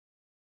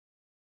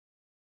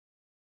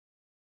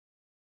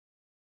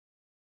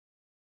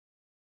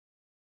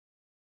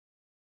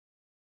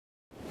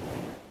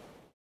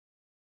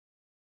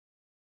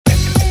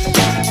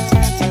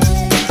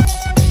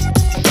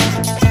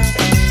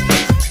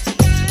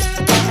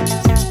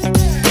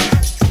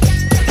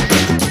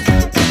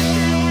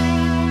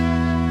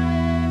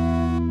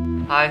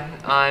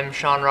I'm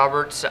Sean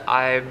Roberts.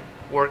 I'm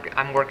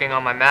working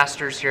on my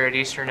master's here at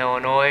Eastern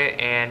Illinois,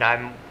 and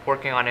I'm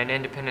working on an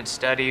independent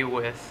study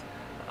with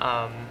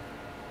the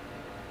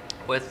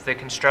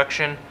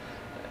construction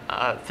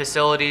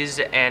facilities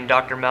and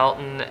Dr.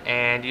 Melton,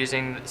 and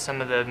using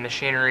some of the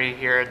machinery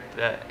here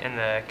in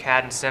the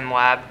CAD and Sim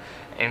lab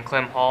in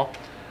Clem Hall.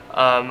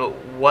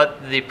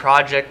 What the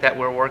project that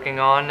we're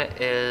working on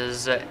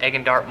is egg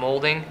and dart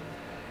molding.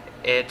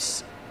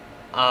 It's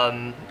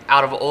out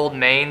of old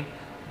Maine.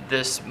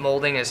 This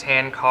molding is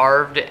hand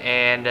carved,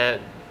 and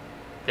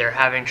they're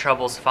having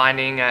troubles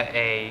finding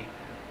a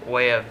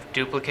way of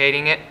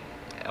duplicating it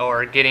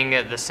or getting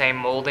the same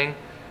molding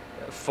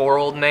for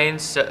Old Maine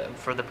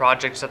for the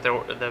project that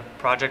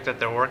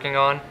they're working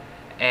on,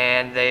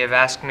 and they have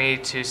asked me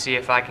to see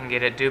if I can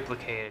get it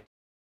duplicated.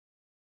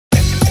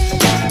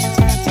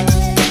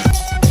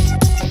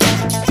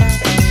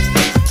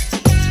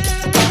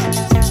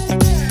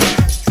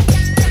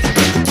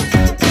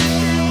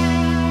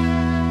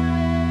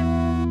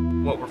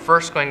 What we're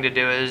first going to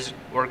do is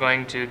we're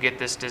going to get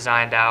this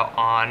designed out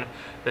on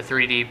the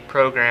 3D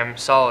program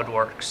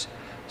SolidWorks.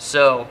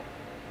 So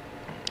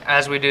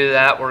as we do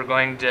that,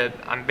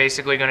 I'm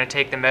basically going to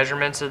take the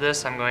measurements of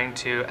this. I'm going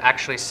to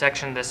actually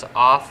section this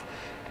off,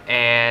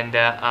 and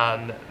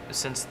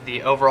since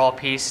the overall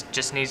piece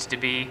just needs to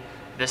be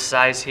this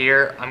size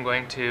here, I'm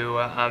going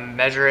to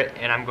measure it,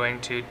 and I'm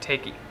going to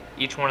take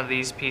each one of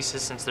these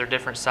pieces, since they're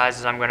different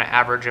sizes, I'm going to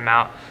average them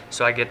out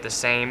so I get the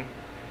same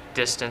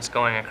distance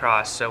going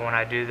across. So when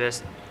I do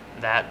this,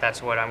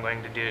 that's what I'm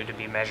going to do to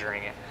be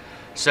measuring it.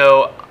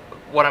 So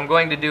what I'm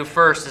going to do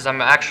first is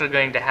I'm actually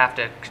going to have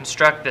to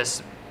construct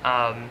this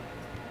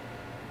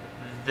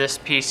this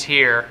piece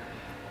here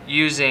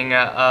using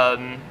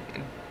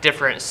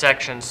different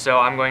sections. So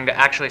I'm going to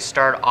actually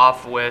start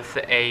off with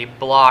a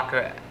block,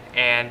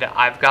 and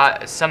I've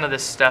got some of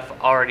this stuff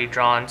already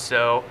drawn,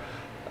 so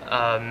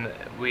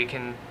we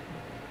can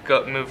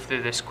move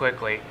through this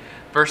quickly.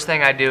 First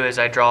thing I do is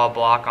I draw a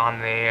block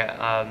on the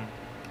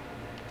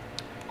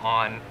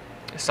on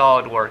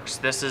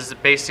SolidWorks. This is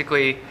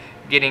basically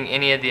getting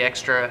any of the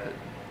extra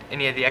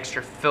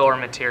filler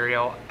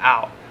material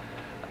out.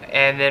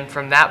 And then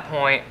from that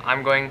point,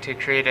 I'm going to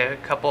create a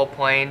couple of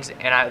planes,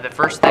 and the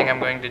first thing I'm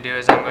going to do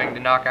is I'm going to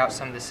knock out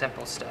some of the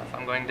simple stuff.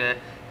 I'm going to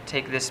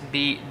take this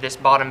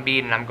bottom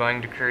bead, and I'm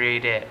going to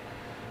create it.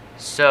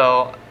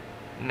 So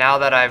now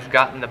that I've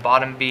gotten the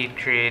bottom bead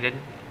created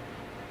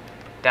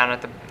down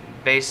at the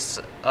base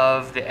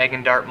of the egg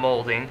and dart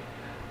molding,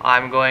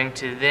 I'm going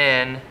to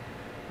then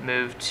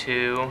move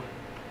to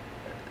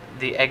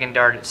the egg and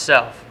dart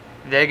itself.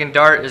 The egg and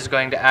dart is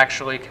going to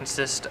actually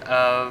consist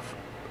of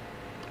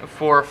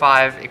 4 or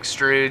 5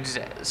 extrudes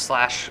 /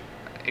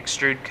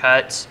 extrude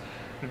cuts,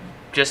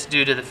 just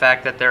due to the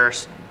fact that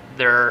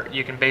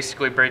you can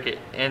basically break it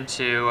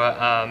into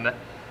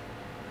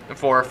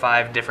 4 or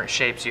 5 different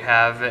shapes. You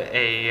have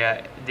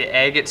the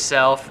egg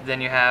itself,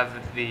 then you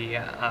have the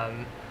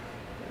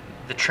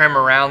trim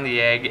around the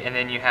egg, and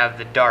then you have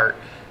the dart.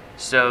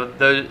 So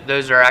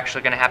those are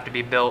actually going to have to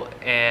be built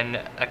in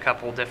a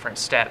couple different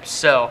steps.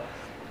 So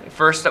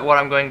first, what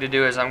I'm going to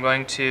do is I'm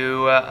going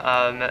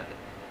to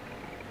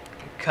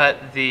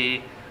cut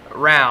the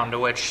round,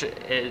 which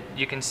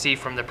you can see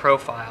from the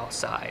profile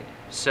side.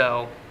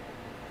 So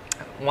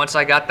once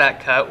I got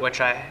that cut,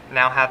 which I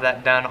now have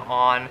that done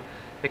on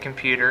the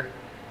computer,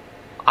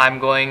 I'm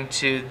going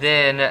to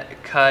then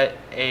cut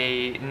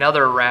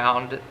another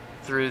round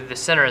through the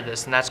center of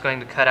this, and that's going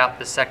to cut out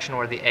the section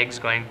where the egg's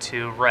going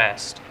to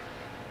rest.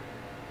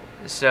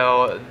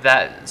 So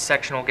that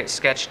section will get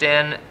sketched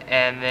in,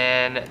 and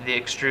then the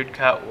extrude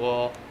cut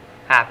will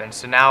happen.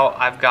 So now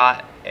I've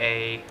got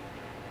a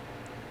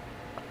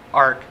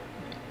arc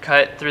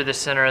cut through the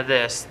center of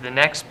this. The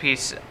next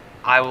piece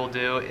I will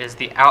do is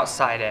the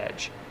outside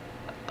edge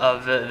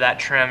of that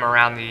trim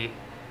around the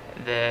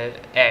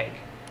egg.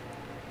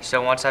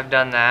 So once I've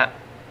done that,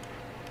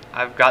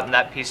 I've gotten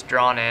that piece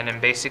drawn in,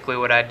 and basically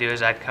what I'd do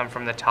is I'd come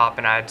from the top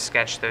and I'd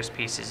sketch those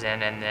pieces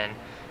in and then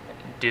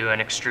do an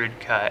extrude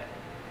cut.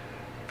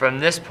 From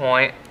this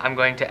point, I'm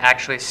going to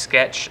actually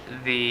sketch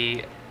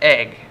the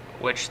egg,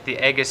 which the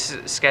egg is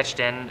sketched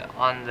in.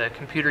 On the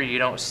computer you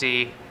don't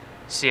see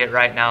it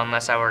right now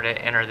unless I were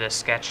to enter this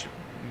sketch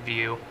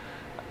view.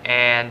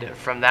 And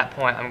from that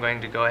point, I'm going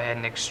to go ahead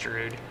and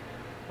extrude,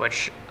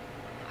 which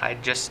I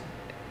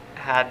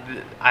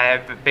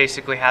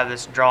basically have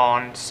this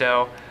drawn.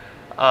 So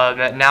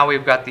now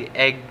we've got the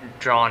egg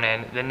drawn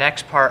in. The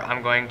next part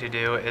I'm going to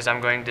do is I'm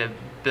going to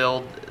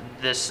build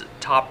this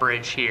top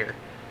ridge here,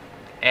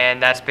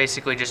 and that's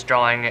basically just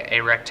drawing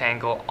a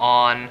rectangle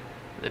on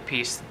the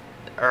piece,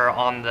 or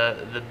on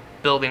the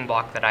building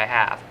block that I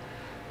have.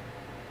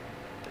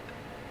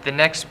 The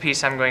next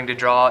piece I'm going to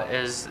draw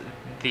is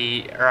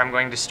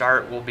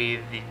will be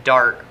the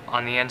dart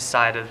on the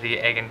inside of the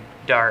egg and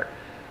dart.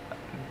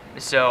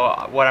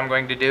 So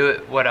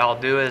what I'll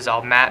do is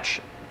I'll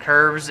match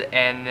curves,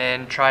 and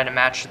then try to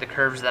match the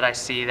curves that I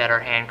see that are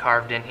hand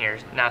carved in here.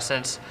 Now,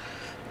 since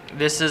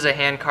this is a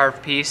hand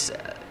carved piece,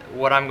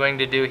 what I'm going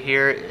to do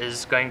here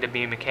is going to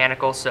be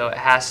mechanical, so it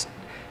has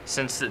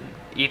since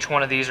each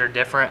one of these are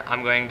different,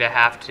 I'm going to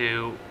have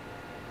to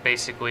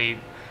basically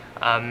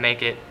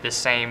make it the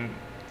same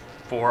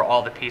for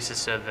all the pieces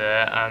so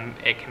that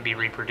it can be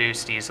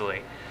reproduced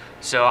easily.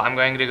 So I'm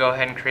going to go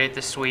ahead and create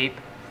the sweep.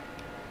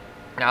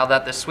 Now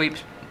that the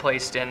sweep's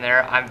placed in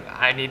there,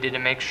 I needed to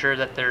make sure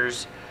that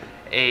there's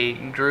a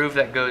groove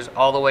that goes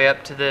all the way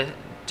up to the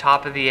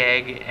top of the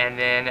egg, and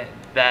then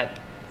that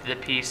the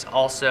piece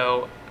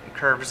also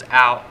curves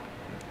out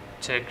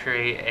to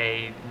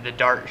create the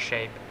dart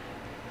shape.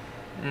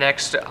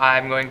 Next,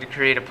 I'm going to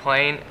create a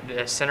plane,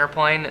 the center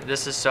plane.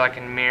 This is so I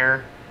can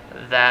mirror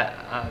that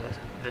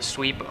the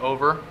sweep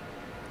over.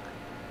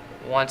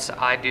 Once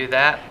I do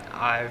that,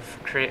 I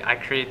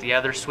create the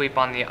other sweep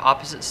on the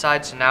opposite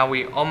side, so now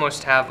we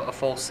almost have a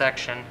full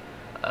section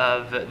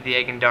of the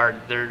egg and dart.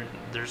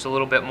 There's a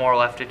little bit more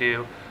left to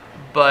do,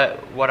 but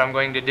what I'm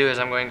going to do is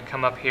I'm going to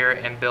come up here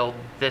and build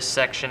this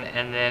section,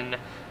 and then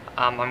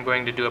I'm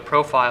going to do a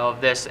profile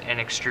of this and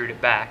extrude it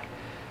back.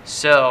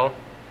 So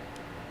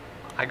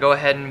I go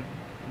ahead and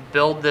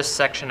build this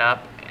section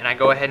up, and I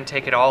go ahead and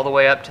take it all the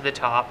way up to the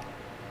top.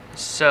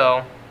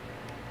 So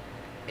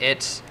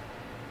it's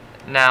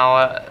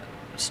now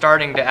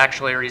starting to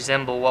actually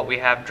resemble what we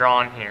have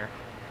drawn here.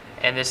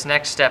 And this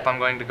next step, I'm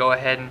going to go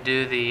ahead and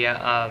do the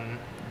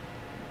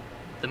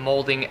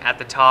molding at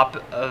the top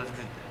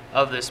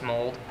of this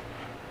mold.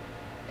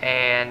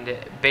 And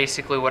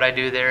basically what I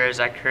do there is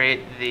I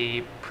create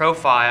the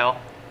profile,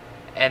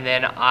 and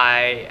then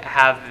I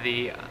have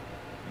the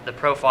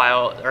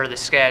profile or the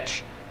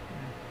sketch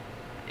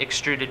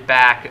extruded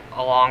back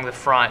along the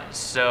front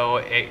so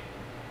it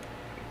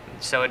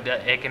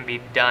can be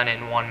done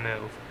in one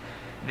move.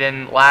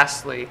 Then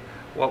lastly,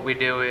 what we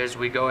do is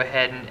we go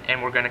ahead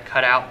and we're going to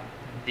cut out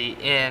the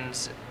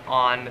ends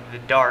on the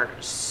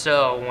dart,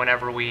 so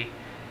whenever we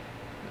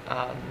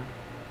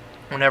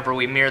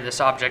mirror this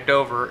object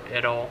over,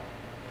 it'll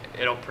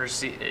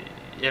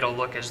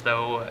look as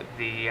though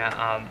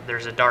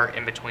there's a dart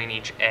in between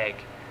each egg.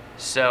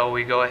 So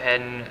we go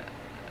ahead and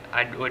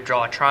I would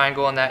draw a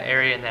triangle in that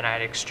area, and then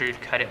I'd extrude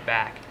cut it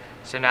back.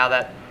 So now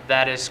that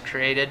that is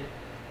created,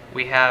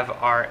 we have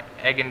our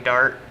egg and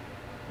dart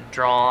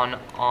drawn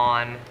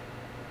on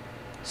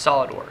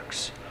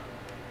SolidWorks.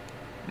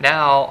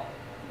 Now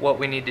what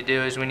we need to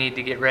do is we need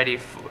to get ready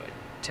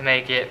to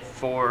make it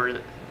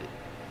for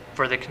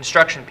the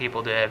construction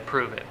people to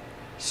approve it.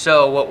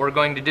 So what we're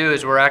going to do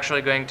is we're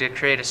actually going to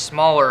create a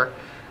smaller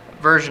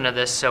version of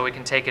this so we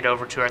can take it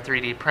over to our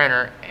 3D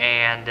printer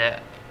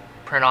and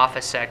print off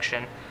a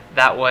section.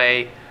 That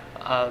way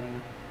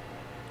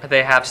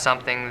they have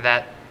something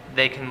that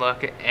they can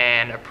look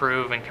and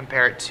approve and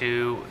compare it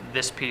to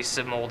this piece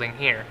of molding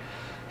here.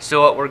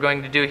 So what we're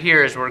going to do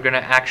here is we're going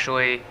to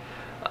actually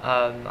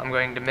I'm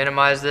going to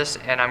minimize this,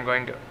 and I'm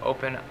going to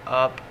open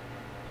up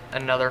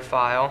another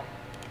file,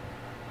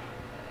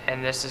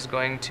 and this is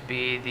going to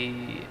be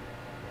the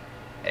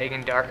egg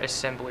and dart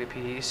assembly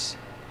piece.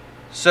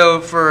 So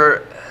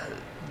for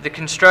the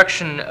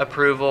construction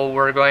approval,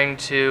 we're going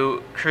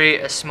to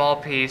create a small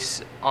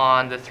piece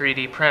on the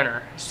 3D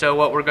printer. So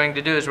what we're going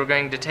to do is we're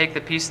going to take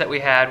the piece that we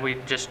had, we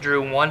just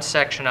drew one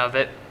section of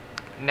it.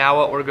 Now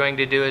what we're going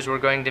to do is we're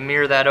going to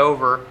mirror that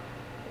over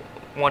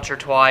once or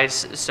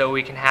twice so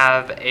we can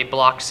have a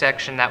block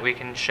section that we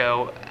can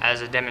show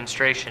as a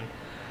demonstration.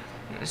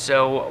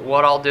 So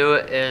what I'll do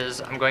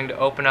is I'm going to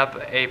open up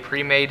a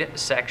pre-made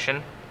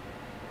section.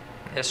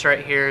 This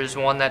right here is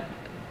one that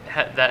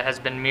has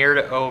been mirrored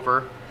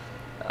over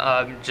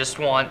just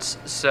once.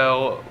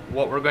 So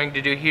what we're going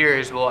to do here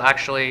is we'll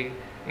actually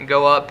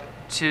go up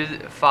to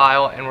the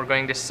file, and we're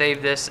going to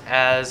save this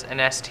as an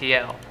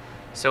STL.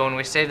 So when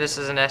we save this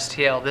as an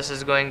STL, this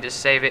is going to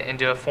save it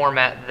into a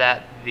format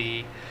that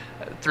the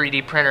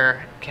 3D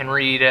printer can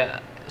read,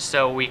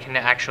 so we can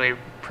actually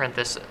print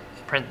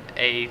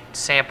a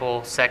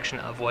sample section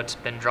of what's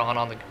been drawn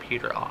on the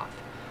computer off.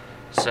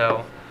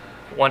 So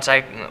when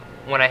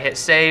I hit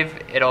save,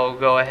 it'll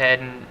go ahead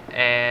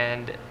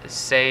and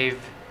save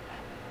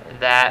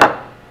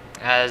that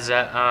as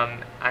I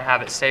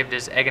have it saved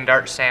as egg and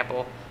dart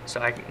sample. So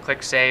I can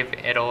click save,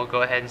 it'll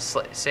go ahead and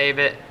save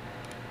it,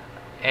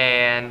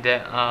 and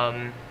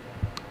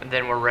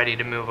then we're ready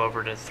to move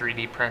over to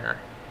 3D printer.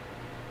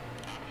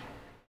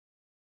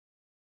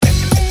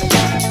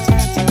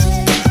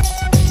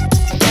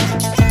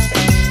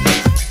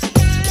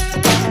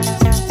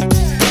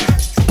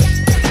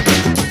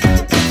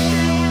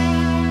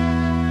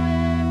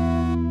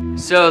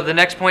 So the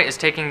next point is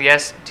taking the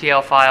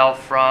STL file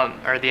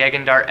or the egg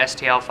and dart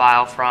STL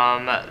file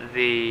from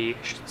the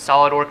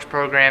SolidWorks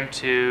program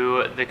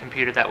to the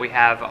computer that we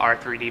have, our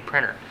 3D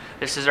printer.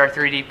 This is our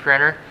 3D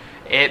printer.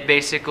 It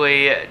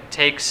basically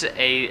takes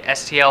a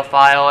STL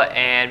file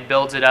and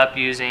builds it up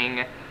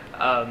using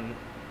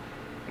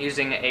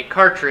a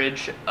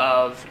cartridge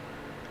of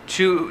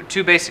two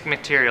basic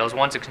materials.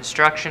 One's a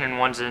construction and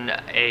one's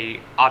a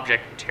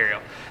object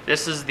material.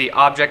 This is the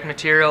object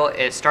material.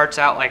 It starts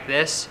out like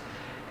this,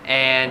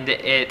 and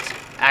it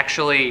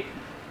actually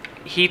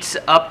heats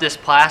up this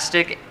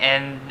plastic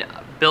and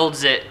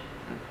builds it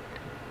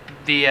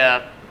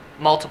via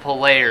multiple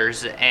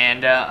layers,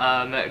 and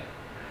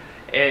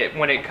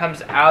when it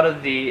comes out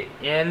of the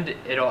end,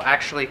 it'll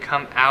actually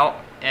come out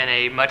in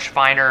a much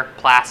finer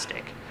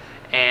plastic,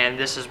 and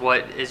this is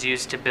what is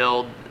used to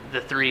build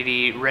the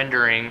 3D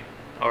rendering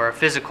or a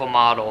physical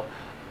model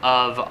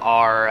of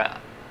our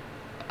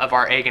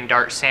egg and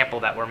dart sample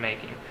that we're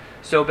making.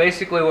 So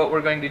basically what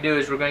we're going to do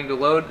is we're going to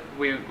load,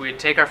 we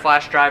take our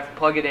flash drive,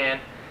 plug it in,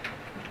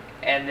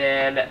 and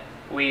then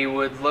we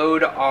would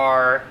load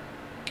our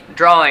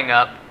drawing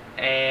up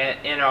and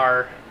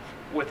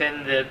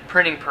within the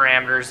printing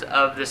parameters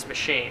of this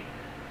machine.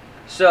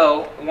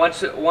 So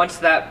once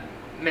that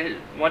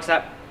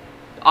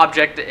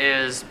object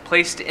is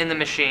placed in the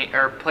machine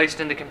or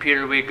placed in the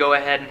computer, we go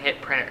ahead and hit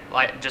print,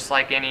 just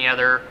like any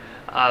other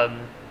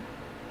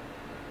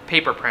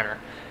paper printer.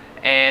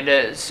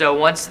 And so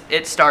once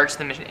it starts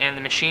and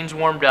the machine's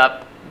warmed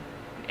up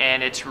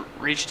and it's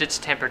reached its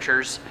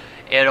temperatures,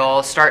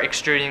 it'll start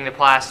extruding the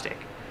plastic.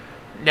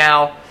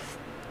 Now,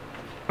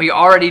 we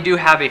already do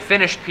have a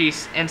finished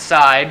piece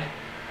inside.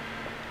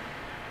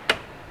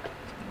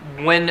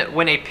 When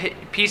a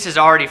piece is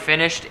already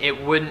finished,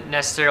 it wouldn't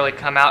necessarily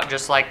come out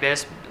just like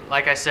this.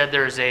 Like I said,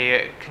 there's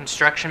a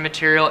construction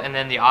material and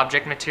then the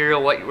object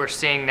material. What we're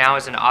seeing now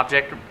is an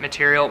object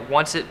material.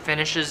 Once it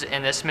finishes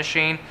in this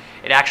machine,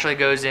 it actually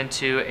goes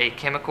into a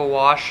chemical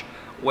wash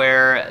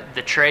where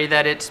the tray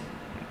that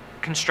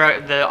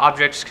the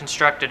object's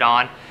constructed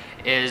on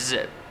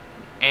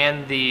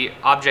and the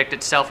object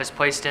itself is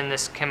placed in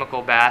this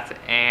chemical bath,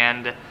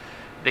 and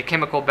the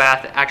chemical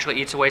bath actually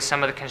eats away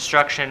some of the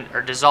construction,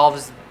 or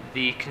dissolves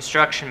the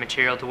construction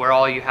material, to where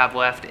all you have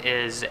left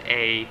is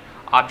a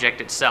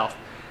object itself.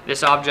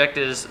 This object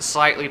is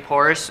slightly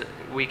porous.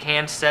 We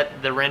can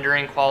set the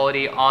rendering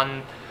quality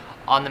on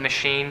the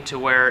machine to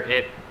where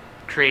it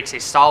creates a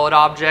solid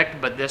object,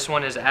 but this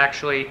one is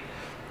actually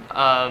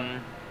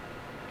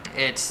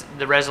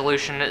the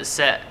resolution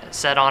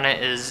set on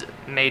it is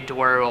made to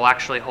where it will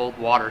actually hold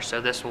water.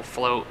 So this will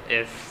float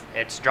if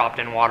it's dropped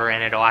in water,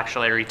 and it'll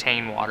actually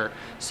retain water.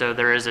 So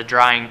there is a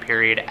drying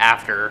period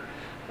after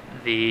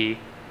the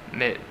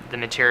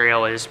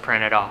material is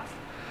printed off.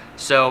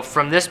 So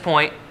from this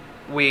point,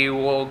 we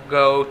will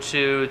go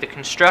to the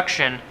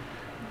construction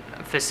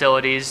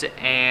facilities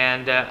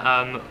and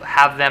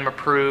have them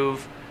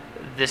approve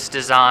this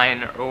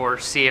design, or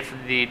see if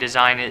the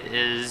design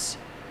is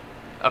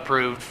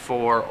approved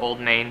for Old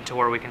Main, to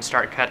where we can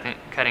start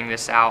cutting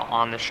this out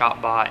on the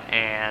Shopbot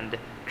and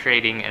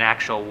creating an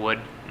actual wood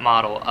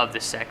model of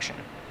this section.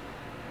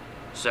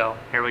 So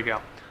here we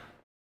go.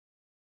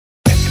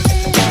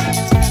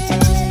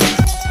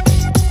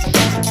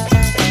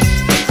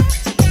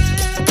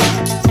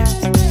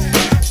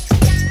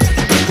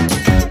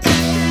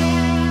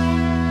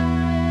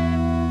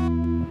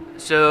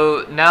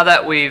 So now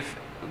that we've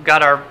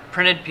got our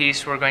printed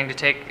piece, we're going to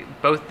take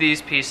both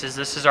these pieces.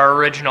 This is our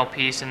original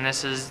piece, and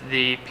this is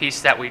the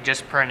piece that we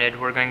just printed.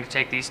 We're going to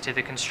take these to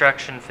the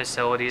construction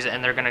facilities,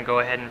 and they're going to go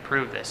ahead and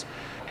prove this.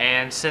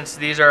 And since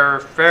these are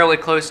fairly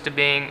close to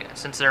being,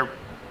 since they're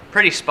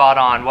pretty spot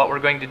on, what we're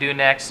going to do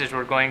next is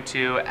we're going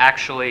to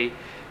actually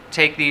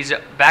take these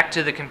back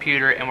to the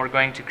computer, and we're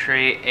going to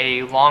create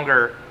a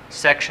longer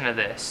section of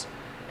this,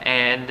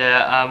 and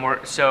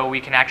so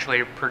we can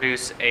actually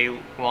produce a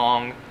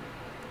long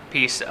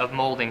piece of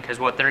molding.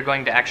 Because what they're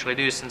going to actually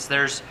do, since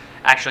there's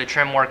actually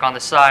trim work on the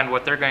side,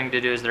 what they're going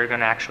to do is they're going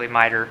to actually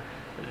miter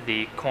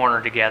the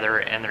corner together,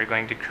 and they're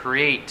going to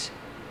create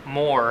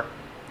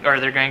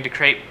they're going to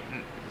create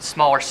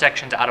smaller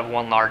sections out of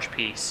one large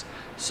piece.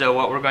 So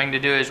what we're going to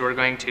do is we're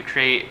going to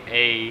create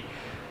a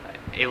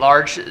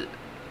large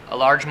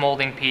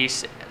molding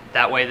piece.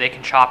 That way they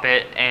can chop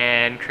it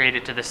and create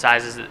it to the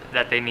sizes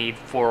that they need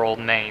for Old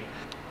Main.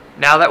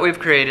 Now that we've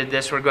created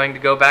this, we're going to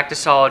go back to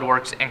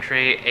SolidWorks and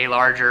create a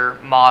larger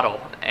model,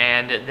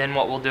 and then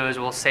what we'll do is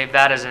we'll save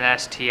that as an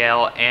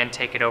STL and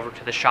take it over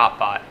to the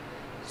Shopbot.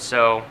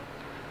 So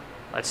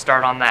let's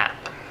start on that.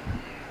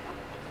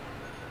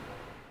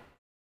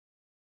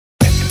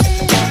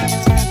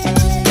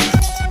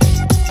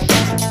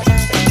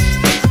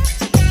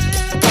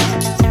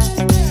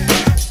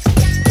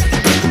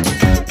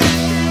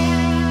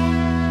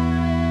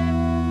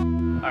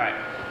 Alright,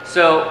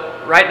 so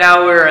right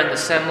now we're in the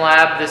Sim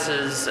Lab. This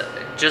is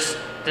just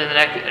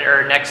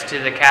next to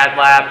the CAD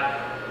lab.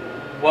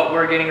 What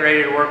we're getting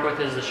ready to work with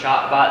is the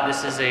Shopbot.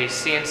 This is a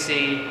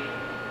CNC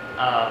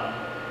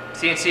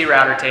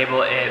router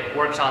table. It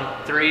works on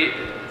three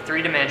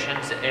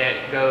dimensions.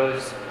 It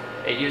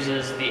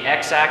uses the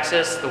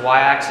x-axis, the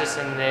y-axis,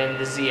 and then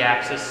the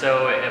z-axis.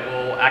 So it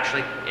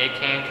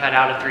can cut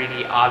out a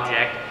 3D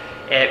object.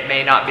 It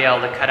may not be able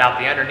to cut out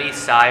the underneath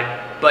side,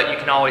 but you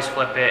can always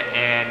flip it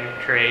and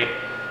create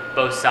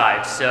both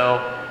sides.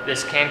 So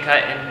this can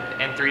cut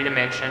in 3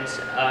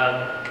 dimensions.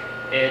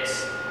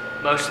 It's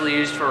mostly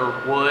used for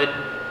wood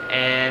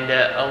and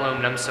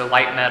aluminum, so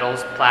light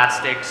metals,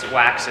 plastics,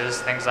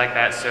 waxes, things like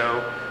that,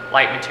 so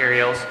light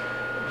materials.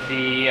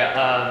 We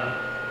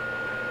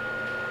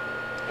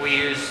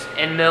use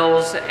end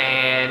mills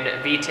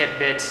and V-tip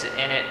bits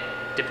in it,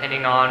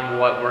 depending on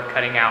what we're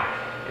cutting out.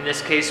 In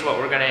this case, what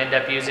we're going to end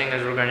up using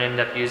is we're going to end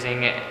up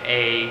using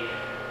a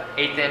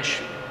 1/8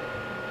 inch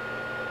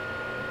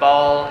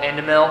ball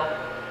end mill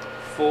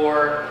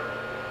for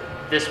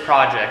this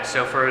project.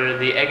 So for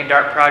the egg and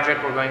dart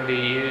project, we're going to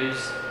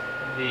use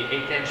the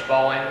 1/8 inch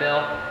ball end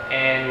mill,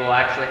 and we'll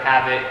actually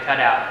have it cut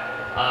out.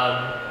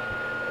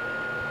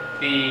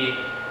 We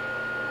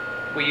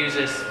use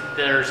this.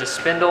 There's a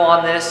spindle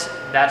on this.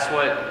 That's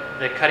what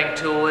the cutting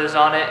tool is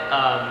on it.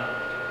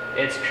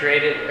 It's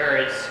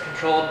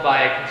controlled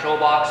by a control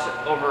box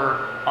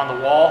over on the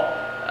wall.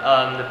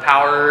 The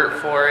power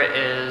for it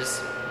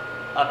is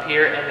up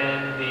here, and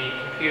then the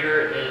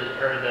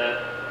the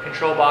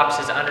control box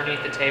is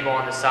underneath the table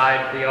on the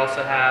side. We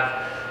also have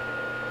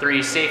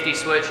 3 safety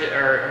switches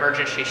or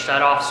emergency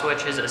shut-off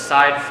switches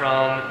aside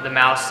from the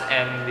mouse,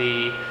 and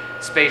the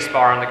space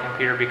bar on the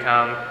computer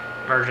become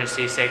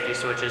emergency safety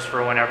switches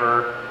for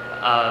whenever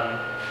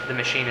the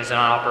machine is in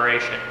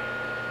operation.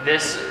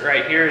 This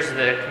right here is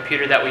the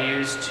computer that we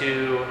use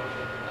to,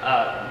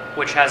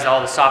 which has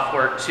all the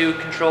software to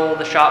control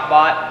the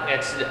Shopbot.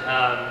 It's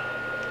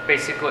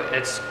basically,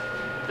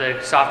 the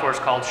software is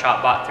called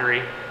Shopbot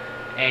 3,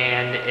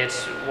 and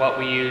it's what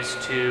we use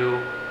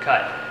to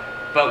cut.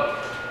 But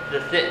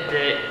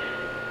the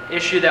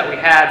issue that we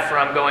had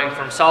from going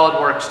from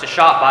SolidWorks to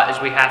Shopbot is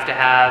we have to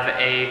have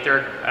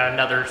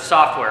another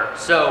software.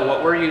 So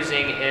what we're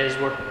using is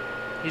we're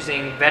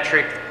using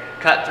Vectric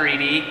Cut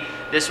 3D.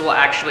 This will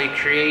actually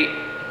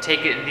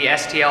take the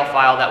STL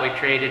file that we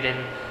created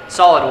in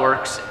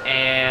SolidWorks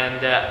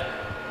and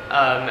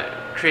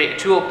create a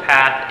tool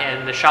path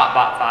in the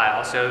Shopbot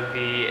file, so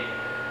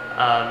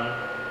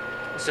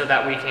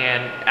that we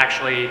can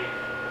actually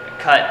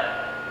cut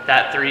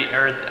that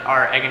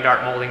our egg and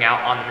dart molding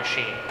out on the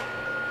machine.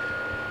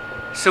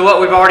 So what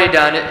we've already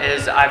done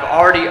is I've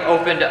already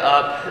opened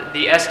up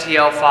the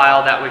STL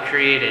file that we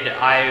created.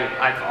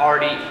 I've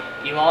already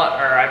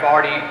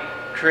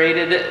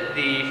created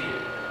the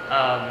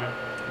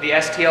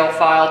STL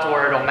file to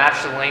where it'll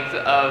match the length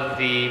of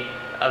the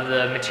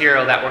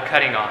material that we're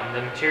cutting on.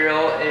 The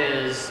material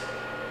is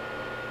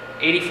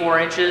 84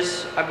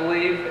 inches, I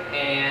believe,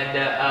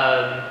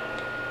 and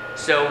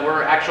so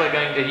we're actually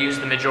going to use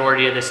the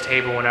majority of this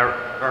table or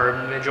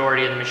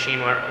majority of the machine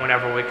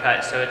whenever we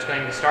cut. So it's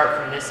going to start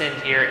from this end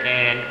here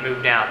and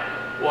move down.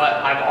 What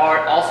I've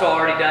also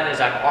already done is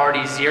I've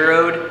already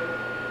zeroed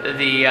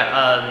the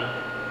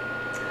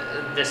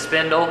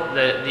spindle,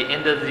 the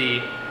end of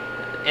the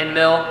end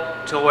mill,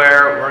 to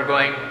where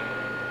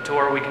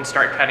we can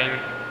start cutting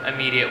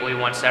immediately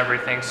once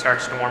everything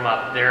starts to warm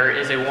up. There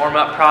is a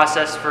warm-up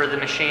process for the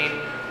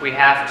machine. We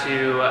have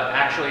to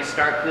actually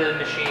start the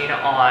machine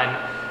on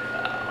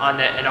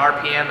an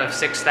RPM of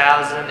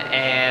 6,000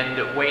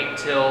 and wait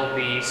till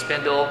the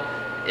spindle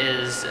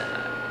is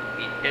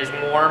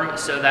warm,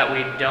 so that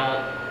we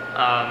don't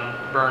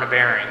burn a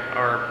bearing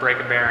or break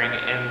a bearing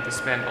in the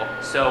spindle.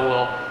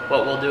 So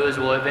what we'll do is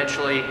we'll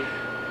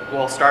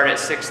start at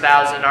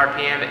 6,000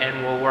 RPM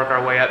and we'll work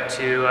our way up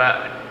to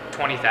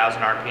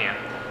 20,000 RPM.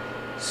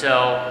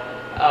 So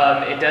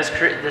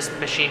this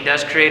machine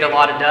does create a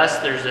lot of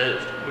dust.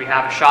 We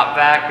have a shop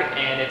vac,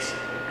 and it's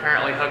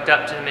currently hooked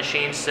up to the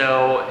machine,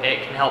 so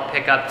it can help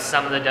pick up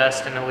some of the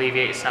dust and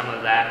alleviate some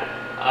of that.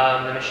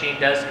 The machine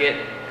does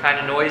get kind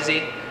of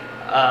noisy.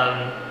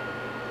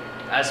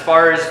 As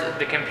far as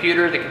the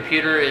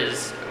computer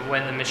is,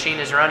 when the machine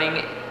is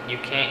running, you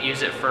can't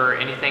use it for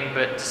anything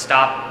but to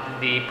stop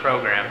the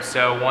program.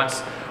 So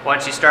once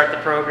you start the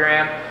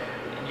program,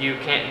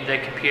 the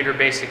computer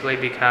basically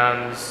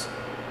becomes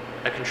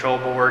a control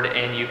board,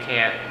 and you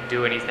can't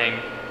do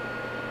anything.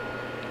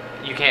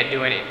 You can't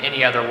do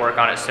any other work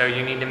on it. So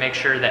you need to make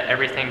sure that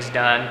everything's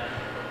done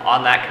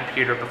on that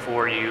computer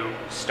before you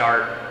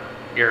start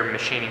your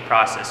machining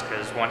process,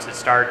 because once it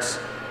starts,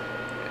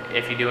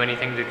 if you do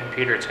anything to the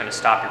computer, it's going to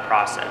stop your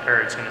process, or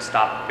it's going to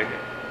stop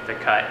the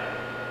cut.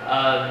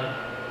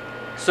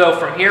 So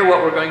from here,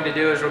 what we're going to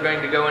do is we're going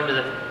to go into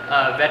the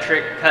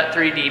Vectric Cut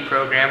 3D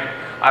program.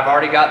 I've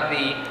already got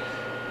the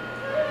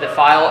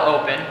file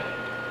open.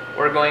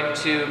 We're going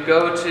to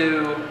go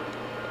to,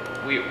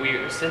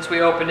 since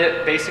we opened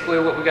it, basically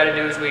what we got to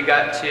do is we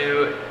got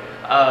to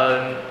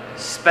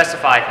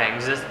specify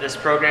things. This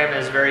program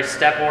is very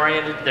step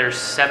oriented. There's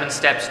 7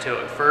 steps to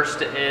it.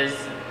 First is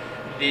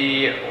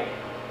the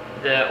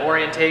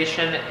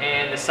orientation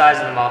and the size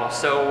of the model.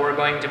 So we're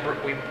going to,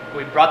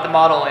 we brought the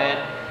model in.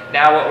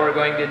 Now what we're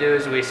going to do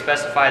is we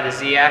specify the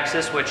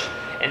z-axis, which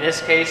in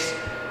this case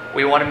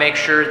we want to make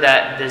sure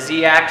that the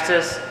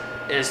z-axis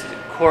is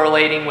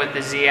correlating with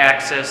the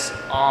z-axis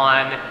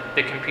on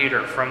the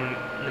computer, from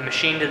the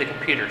machine to the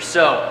computer.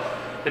 So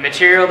the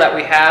material that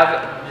we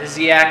have, the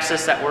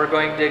z-axis that we're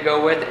going to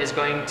go with, is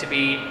going to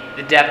be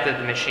the depth of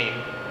the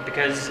machine,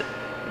 because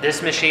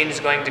this machine is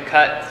going to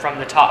cut from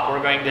the top.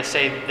 We're going to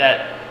say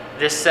that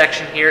this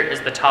section here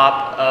is the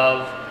top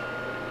of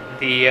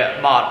the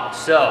model.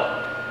 So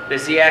the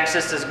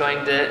z-axis is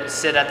going to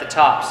sit at the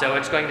top, so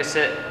it's going to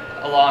sit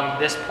along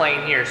this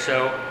plane here.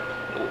 So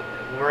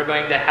we're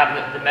going to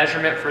have the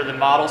measurement for the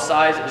model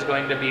size is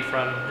going to be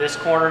from this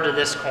corner to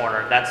this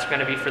corner. That's going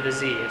to be for the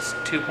Z. It's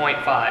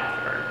 2.5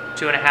 or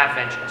 2.5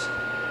 inches.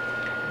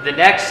 The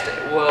next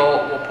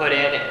we'll put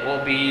in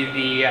will be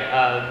the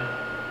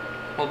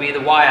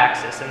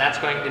y-axis, and that's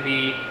going to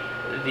be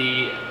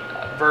the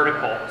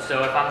vertical.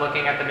 So if I'm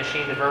looking at the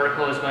machine, the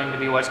vertical is going to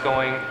be what's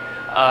going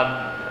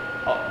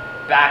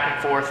back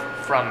and forth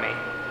from me.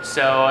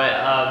 So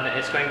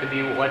it's going to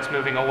be what's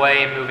moving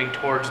away and moving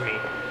towards me.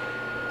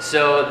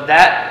 So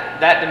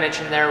that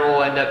dimension there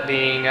will end up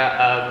being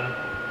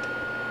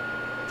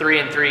 3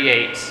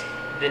 3/8.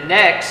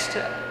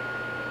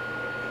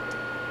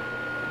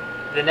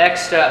 The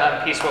next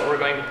piece, what we're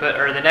going to put,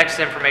 or the next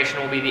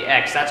information will be the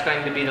X. That's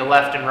going to be the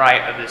left and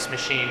right of this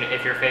machine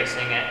if you're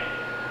facing it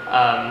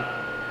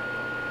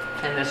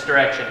in this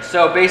direction.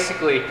 So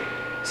basically,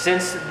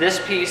 since this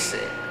piece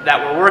that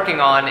we're working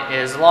on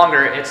is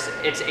longer, it's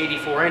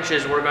 84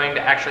 inches, we're going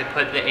to actually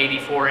put the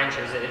 84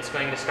 inches. It's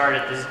going to start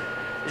at the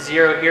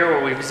 0 here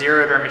where we've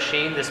zeroed our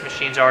machine. This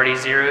machine's already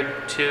zeroed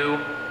to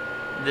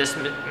this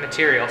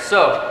material.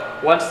 So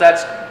once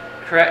that's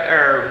correct,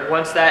 or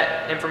once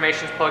that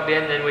information is plugged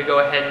in, then we go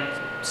ahead and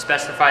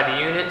specify the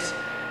units.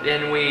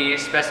 Then we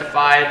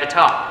specify the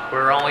top.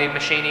 We're only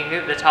machining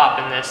the top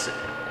in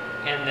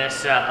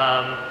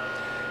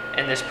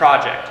this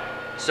project.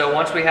 So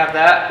once we have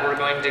that, we're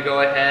going to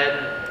go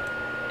ahead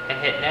and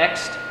hit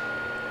next.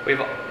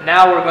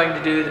 Now we're going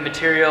to do the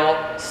material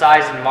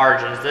size and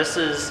margins. This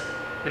is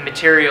the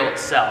material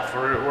itself.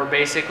 We're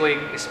basically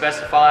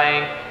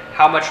specifying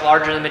how much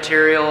larger the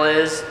material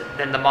is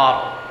than the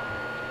model,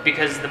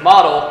 because the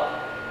model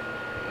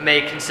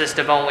may consist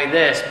of only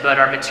this, but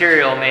our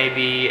material may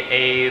be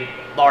a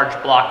large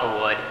block of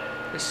wood.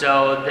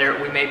 So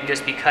we may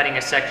just be cutting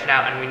a section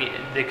out, and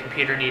the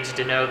computer needs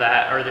to know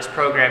that, or this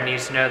program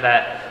needs to know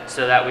that,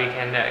 so that we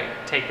can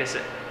take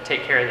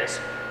care of this.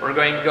 We're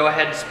going to go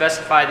ahead and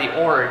specify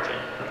the origin.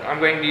 I'm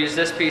going to use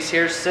this piece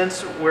here.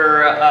 Since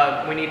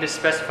we need to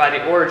specify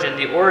the origin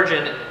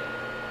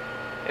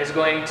is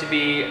going to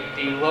be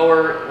the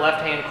lower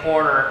left-hand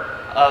corner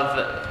of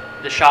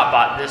the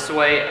Shopbot. This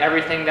way,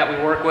 everything that we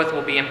work with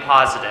will be in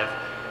positive.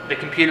 The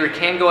computer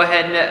can go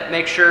ahead and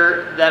make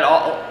sure that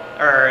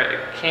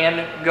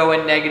can go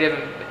in negative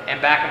and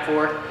back and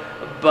forth,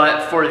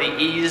 but for the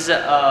ease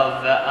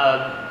of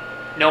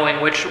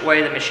knowing which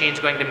way the machine's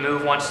going to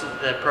move once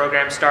the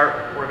program starts,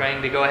 we're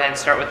going to go ahead and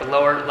start with the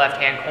lower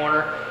left-hand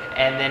corner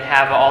and then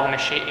have all the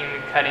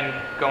machine cutting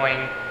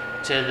going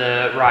to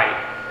the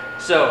right.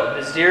 So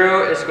the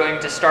 0 is going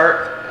to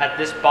start at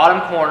this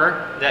bottom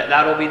corner.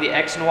 That'll be the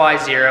X and Y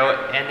 0,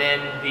 and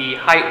then the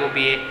height will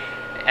be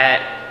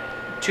at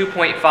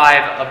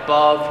 2.5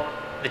 above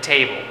the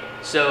table.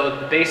 So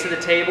the base of the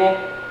table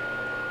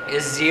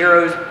is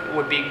 0,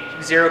 would be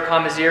 0,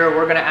 0.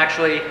 We're going to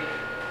actually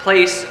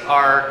place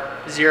our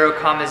 0,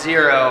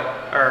 0,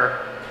 or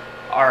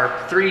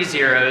our 3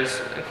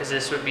 zeros, because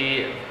this would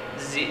be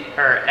Z,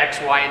 or X,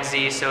 Y, and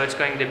Z. So it's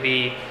going to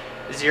be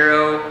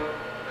 0,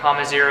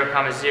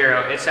 0,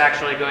 0. It's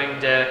actually going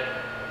to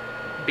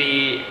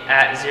be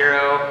at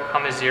 0,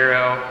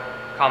 0,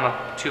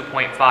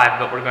 2.5,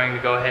 but we're going to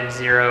go ahead and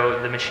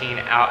zero the machine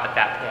out at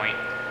that point.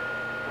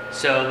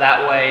 So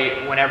that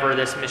way, whenever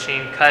this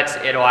machine cuts,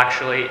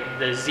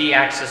 the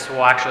Z-axis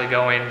will actually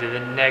go into the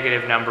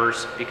negative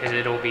numbers, because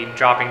it'll be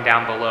dropping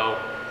down below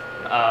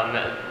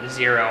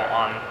 0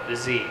 on the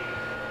Z.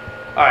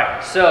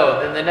 Alright,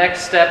 so then the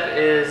next step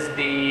is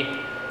the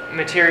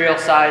material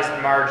size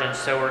and margins.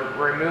 So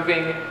we're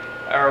removing,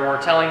 or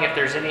we're telling if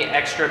there's any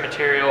extra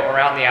material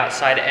around the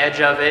outside edge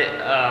of it,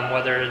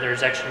 whether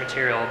there's extra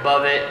material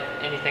above it,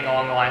 anything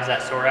along the lines of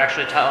that. So we're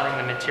actually telling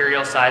the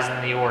material size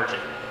and the origin.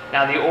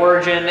 Now the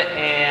origin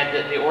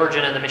and the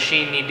origin of the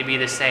machine need to be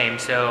the same,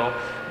 so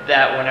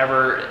that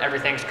whenever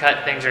everything's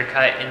cut, things are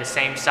cut in the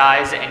same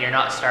size, and you're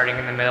not starting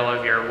in the middle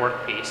of your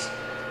workpiece.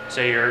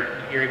 So you're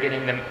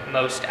getting the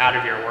most out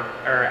of your work,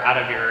 or out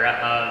of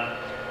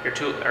your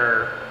tool,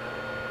 or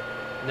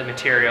the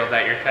material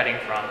that you're cutting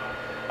from.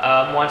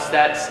 Once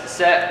that's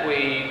set,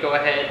 we go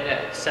ahead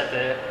and set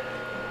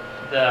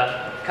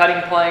the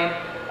cutting plane,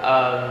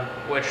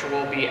 which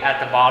will be at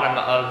the bottom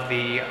of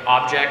the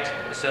object.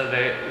 So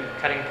the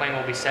cutting plane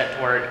will be set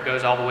to where it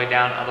goes all the way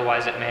down,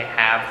 otherwise it may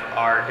have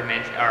our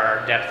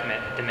depth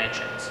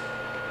dimensions.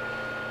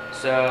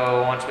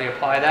 So once we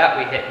apply that,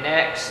 we hit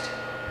next.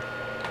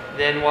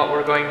 Then what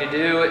we're going to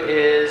do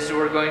is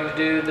we're going to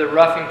do the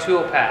roughing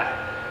toolpath.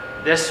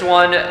 This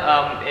one,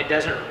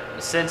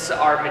 since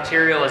our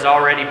material is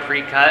already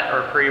pre-cut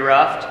or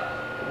pre-roughed,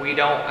 we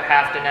don't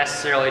have to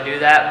necessarily do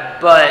that,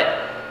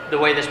 but the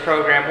way this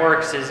program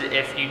works is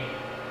if you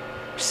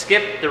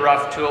skip the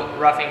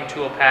roughing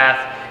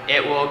toolpath,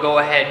 it will go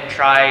ahead and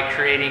try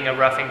creating a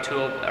roughing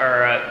tool,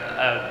 or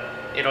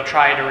it'll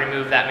try to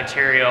remove that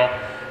material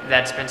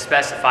that's been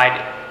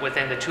specified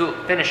within the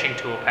finishing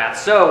toolpath.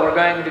 So we're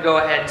going to go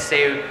ahead and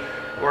say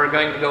we're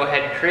going to go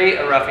ahead and create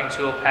a roughing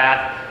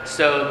toolpath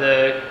so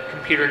the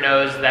computer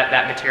knows that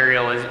that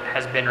material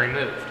has been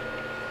removed.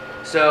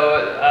 So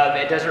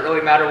it doesn't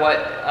really matter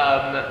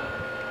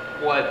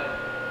what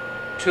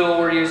tool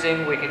we're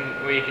using. We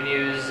can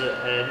use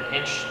an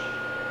inch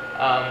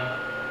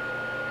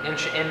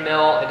end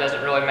mill. It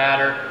doesn't really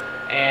matter,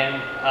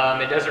 and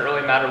it doesn't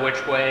really matter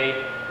which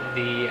way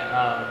the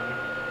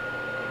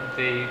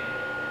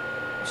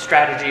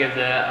strategy of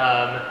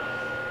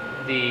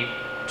the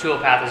tool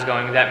path is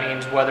going. That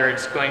means whether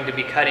it's going to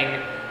be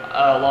cutting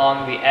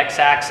along the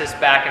x-axis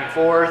back and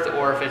forth,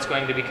 or if it's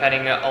going to be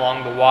cutting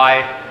along the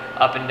y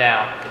up and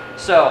down.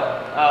 So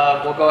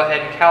we'll go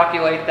ahead and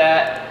calculate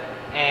that,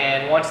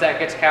 and once that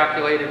gets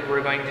calculated,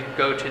 we're going to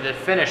go to the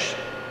finish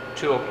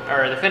tool,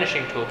 or the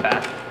finishing tool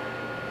path.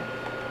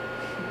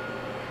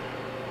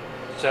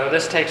 So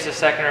this takes a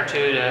second or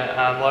two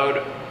to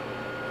load.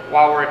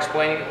 While we're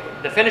explaining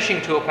the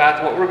finishing tool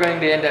path, what we're going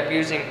to end up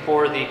using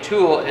for the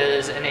tool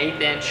is an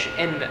 1/8 inch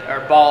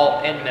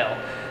ball end mill.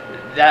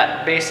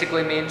 That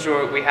basically means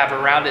we have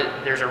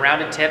there's a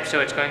rounded tip, so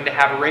it's going to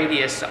have a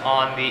radius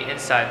on the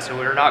inside, so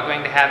we're not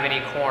going to have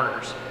any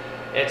corners.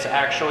 It's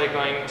actually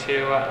going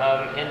to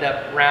end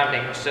up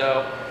rounding.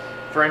 So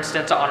for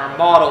instance, on our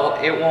model,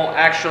 it won't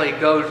actually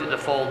go to the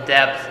full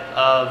depth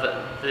of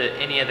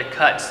any of the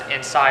cuts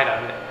inside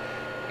of it.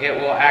 It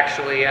will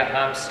actually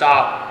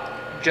stop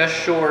just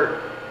short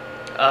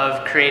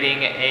of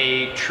creating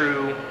a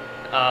true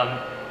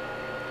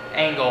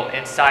angle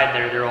inside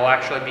there. There will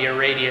actually be a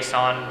radius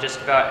on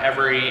just about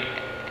every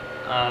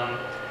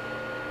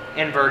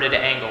inverted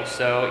angle.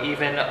 So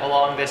even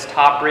along this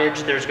top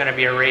ridge, there's going to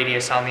be a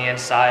radius on the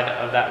inside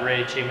of that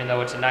ridge, even though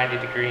it's a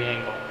 90-degree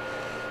angle.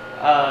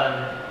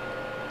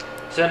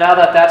 So now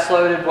that that's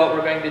loaded, what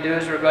we're going to do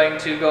is we're going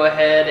to go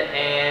ahead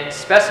and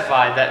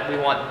specify that we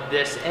want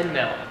this end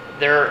mill.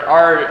 There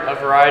are a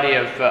variety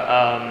of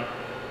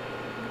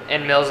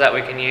end mills that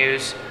we can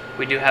use.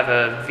 We do have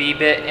a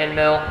V-bit end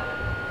mill,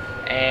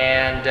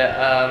 and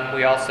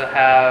we also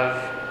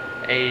have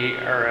a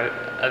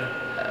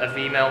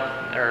V mill,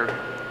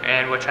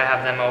 and which I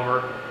have them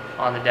over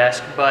on the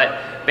desk. But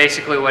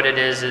basically what it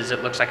is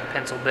it looks like a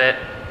pencil bit,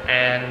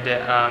 and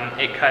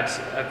it cuts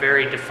a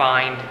very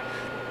defined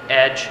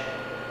edge.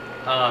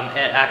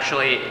 It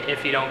actually,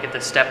 if you don't get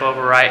the step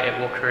over right, it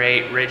will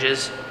create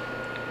ridges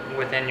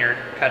within your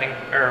cutting,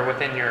 or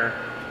within your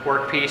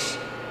workpiece.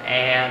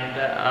 And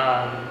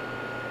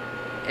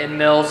end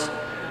mills,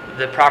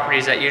 the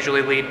properties that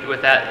usually lead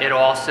with that, it'll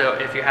also,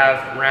 if you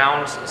have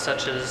rounds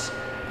such as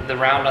the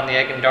round on the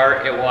egg and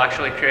dart, it will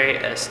actually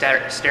create a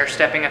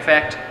stair-stepping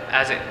effect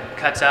as it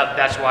cuts up.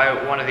 That's why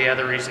one of the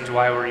other reasons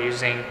why we're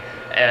using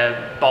a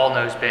ball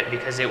nose bit,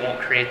 because it won't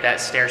create that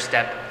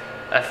stair-step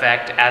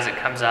effect as it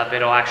comes up.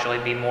 It'll actually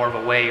be more of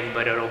a wave,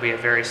 but it'll be a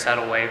very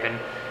subtle wave, and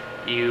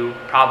you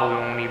probably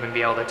won't even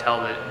be able to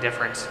tell the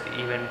difference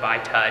even by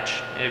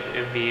touch.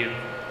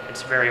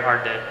 It's very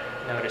hard to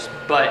notice,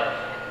 but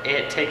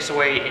it takes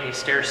away any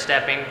stair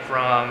stepping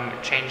from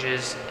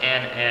changes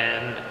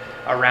in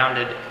a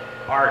rounded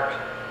arc.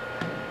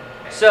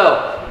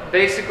 So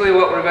basically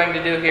what we're going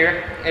to do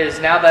here is,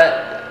 now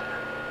that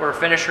we're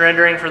finished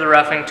rendering for the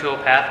roughing tool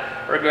path,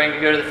 we're going to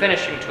go to the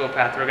finishing tool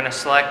path. We're going to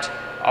select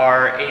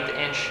our 1/8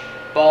 inch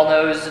ball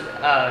nose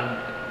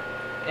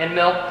end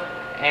mill,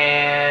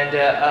 and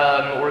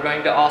we're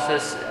going to also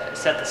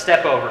set the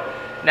step over.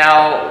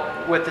 Now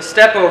with the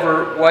step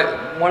over,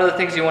 one of the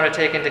things you want to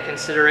take into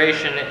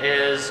consideration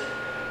is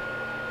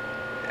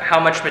how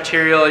much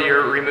material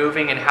you're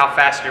removing and how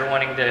fast you're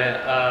wanting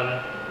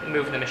to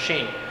move the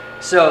machine.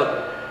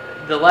 So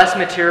the less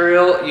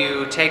material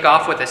you take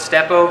off with a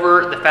step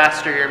over, the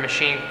faster your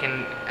machine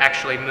can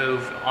actually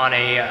move on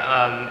a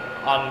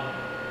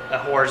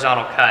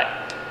horizontal cut.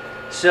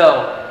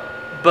 So,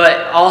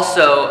 but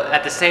also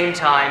at the same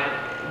time,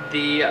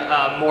 the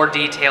more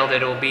detailed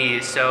it'll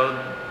be. So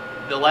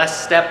the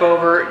less step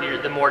over,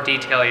 the more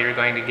detail you're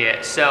going to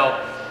get. So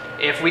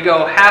if we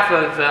go half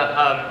of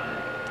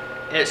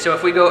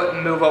if we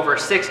move over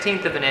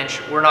 1/16 of an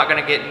inch, we're not going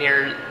to get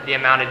near the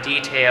amount of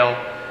detail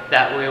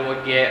that we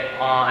would get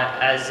on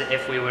as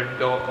if we would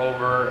go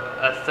over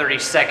a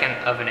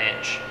 32nd of an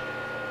inch.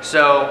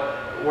 So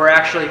we're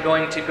actually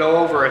going to go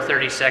over a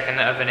 32nd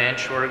of an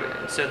inch.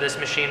 So this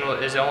machine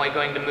is only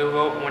going to move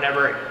over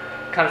whenever it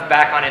comes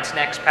back on its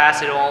next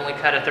pass. It'll only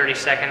cut a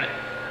 32nd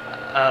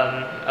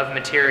of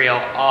material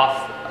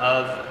off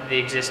of the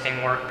existing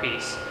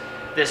workpiece.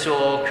 This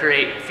will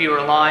create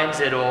fewer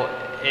lines.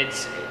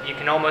 You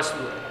can almost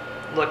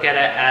look at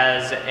it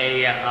as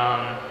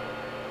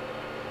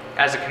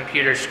a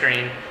computer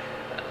screen.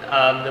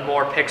 The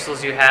more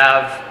pixels you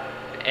have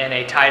in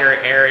a tighter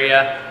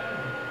area,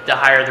 the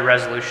higher the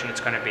resolution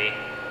it's going to be.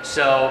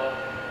 So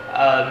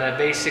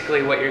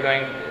basically what you're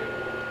going,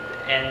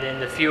 and then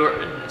the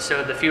fewer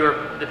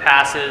the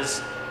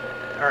passes,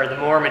 or the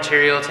more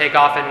material take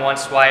off in one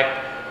swipe,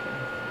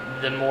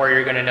 the more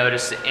you're going to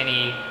notice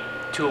any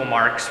tool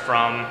marks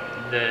from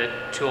the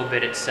tool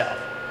bit itself.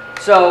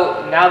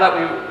 So now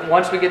that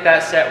once we get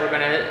that set, we're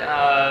going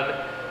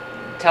to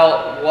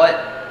tell what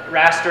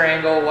raster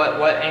angle,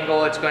 what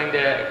angle it's going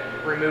to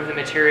remove the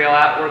material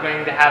at. We're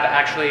going to have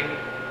actually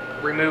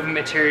remove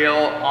material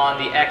on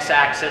the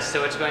x-axis,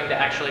 so it's going to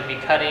actually be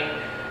cutting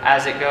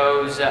as it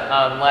goes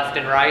left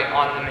and right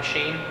on the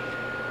machine.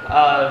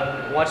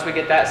 Once we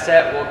get that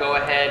set, we'll go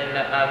ahead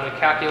and we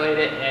calculate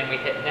it and we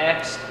hit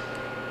next.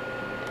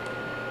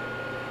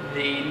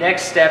 The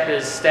next step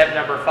is step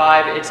number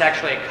 5. It's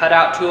actually a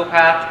cutout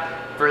toolpath.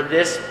 For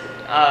this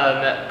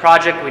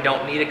project, we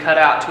don't need a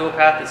cutout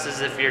toolpath. This is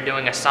if you're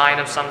doing a sign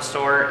of some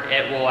sort.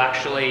 It will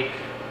actually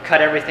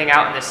cut everything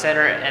out in the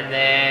center and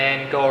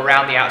then go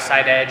around the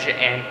outside edge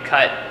and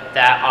cut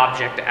that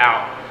object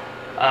out.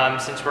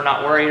 Since we're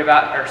not worried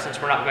about, or since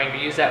we're not going to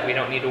use that, we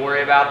don't need to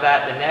worry about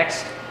that. The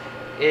next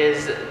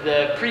is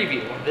the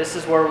preview. This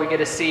is where we get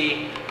to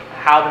see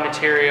how the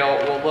material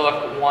will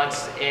look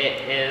once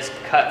it is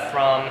cut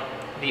from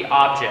the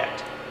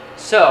object.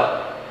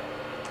 So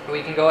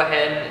we can go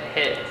ahead and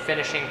hit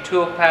finishing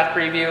toolpath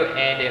preview,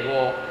 and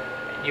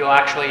you'll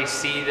actually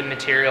see the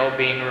material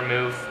being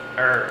removed,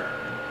 or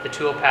the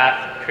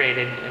toolpath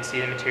created, and see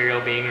the material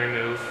being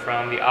removed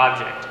from the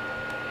object.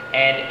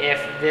 And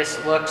if this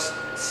looks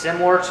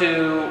similar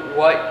to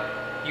what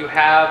you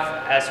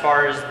have as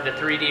far as the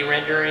 3D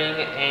rendering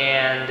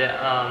and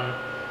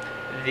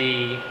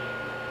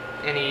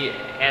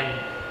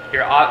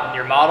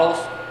your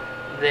models,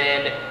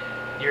 then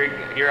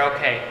you're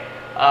okay.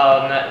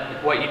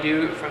 What you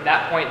do from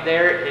that point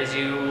there is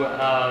you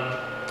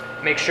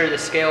make sure the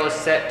scale is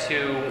set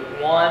to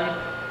 1,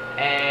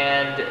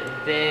 and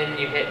then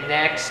you hit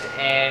next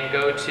and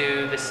go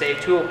to the save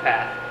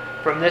toolpath.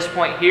 From this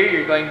point here,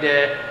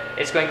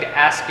 it's going to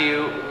ask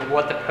you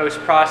what the post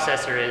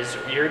processor is.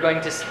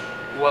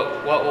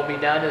 What will be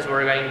done is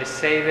we're going to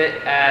save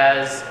it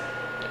as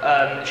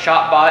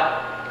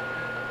Shopbot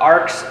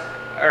arcs,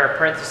 or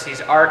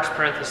arcs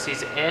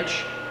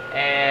inch,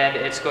 and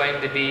it's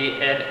going to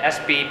be an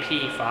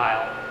SBP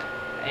file.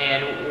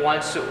 And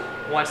once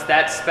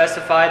that's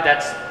specified,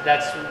 that's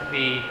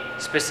the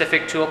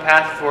specific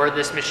toolpath for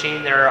this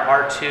machine. There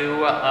are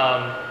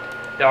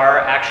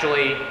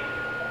actually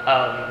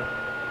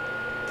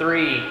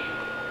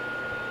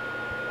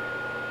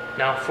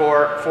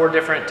 4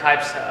 different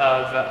types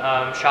of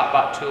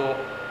Shopbot tool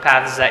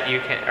paths that you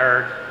can,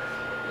 or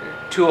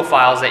tool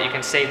files that you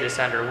can save this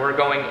under. We're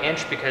going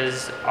inch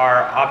because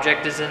our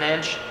object is an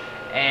inch,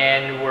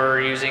 and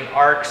we're using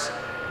arcs.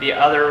 The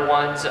other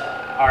ones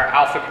are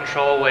alpha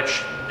control,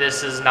 which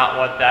this is not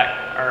what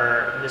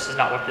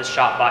this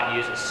Shopbot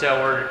uses.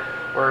 So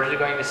we're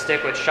going to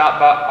stick with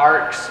Shopbot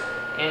arcs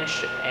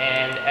inch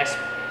and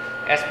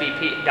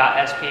SBP,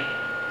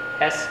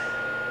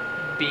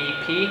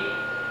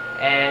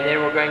 and then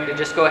we're going to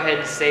just go ahead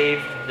and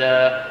save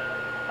the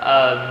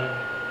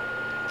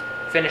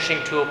finishing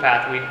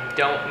toolpath. We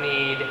don't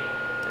need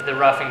the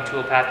roughing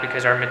toolpath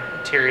because our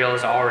material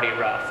is already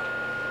roughed.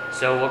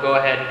 So we'll go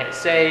ahead and hit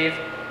save,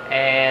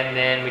 and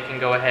then we can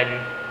go ahead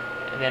and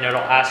then it'll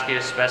ask you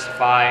to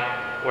specify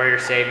where you're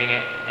saving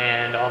it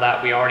and all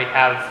that. We already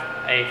have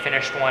a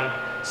finished one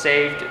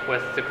saved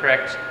with the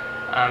correct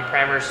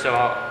parameters, so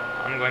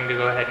I'm going to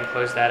go ahead and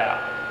close that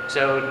out.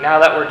 So now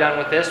that we're done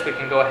with this, we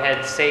can go ahead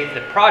and save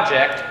the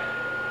project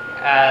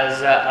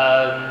as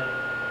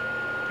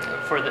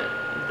for the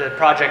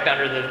project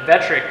under the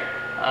Vectric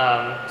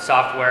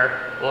software.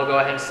 We'll go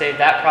ahead and save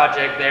that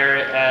project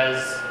there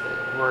as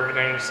we're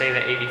going to say the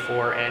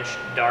 84-inch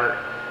dart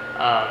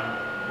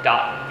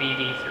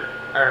 .vd3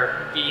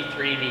 or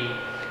v3d,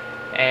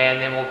 and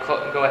then we'll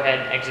go ahead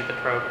and exit the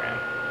program.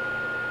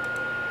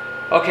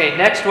 Okay,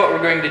 next what we're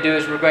going to do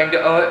is we're going to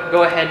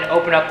go ahead and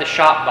open up the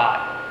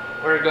Shopbot.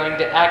 We're going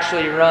to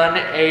actually run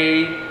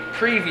a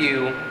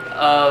preview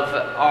of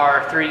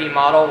our 3D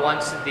model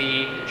once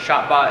the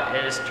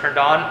Shopbot is turned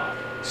on.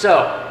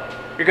 So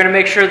you're going to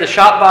make sure the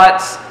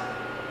Shopbot's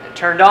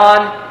turned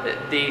on,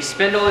 the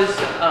spindle is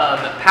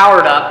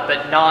powered up,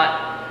 but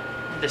not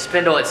the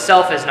spindle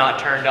itself is not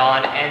turned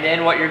on. And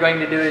then what you're going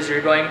to do is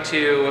you're going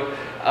to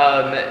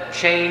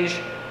change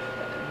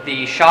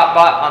the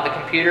Shopbot on the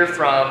computer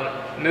from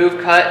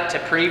move cut to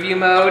preview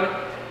mode.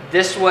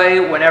 This way,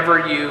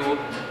 whenever you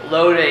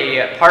load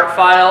a part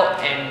file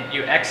and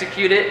you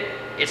execute it,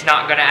 it's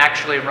not going to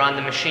actually run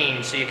the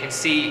machine. So you can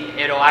see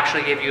it'll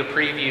actually give you a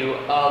preview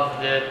of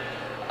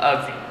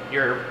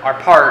our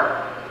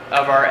part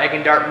of our egg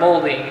and dart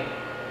molding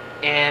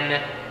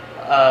in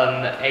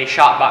a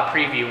Shopbot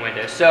preview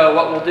window. So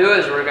what we'll do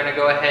is we're going to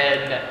go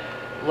ahead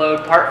and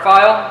load part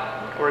file.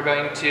 We're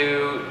going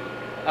to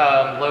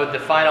load the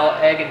final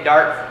egg and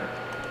dart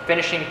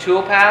finishing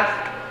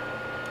toolpath.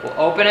 We'll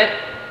open it.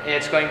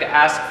 It's going to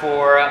ask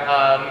for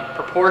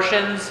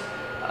proportions.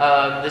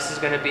 This is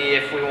going to be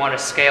if we want to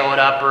scale it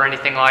up or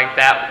anything like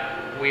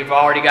that. We've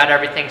already got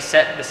everything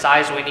set the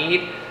size we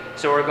need.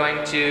 So we're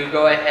going to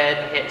go ahead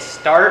and hit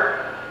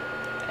start.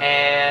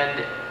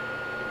 And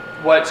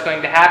what's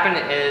going to happen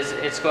is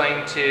it's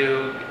going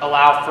to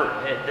allow for,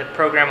 the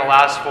program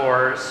allows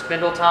for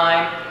spindle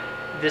time.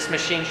 This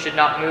machine should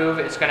not move.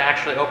 It's going to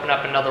actually open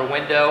up another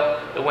window.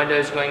 The window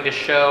is going to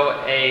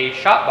show a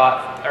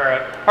Shopbot or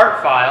a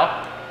part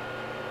file,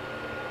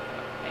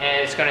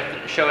 and it's going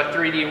to show a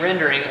 3D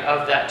rendering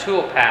of that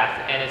tool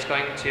path, and it's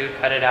going to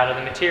cut it out of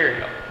the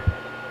material.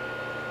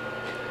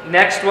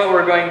 Next, what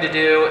we're going to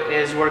do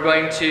is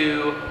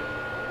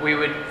we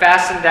would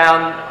fasten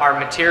down our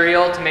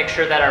material to make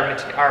sure that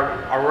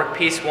our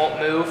workpiece won't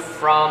move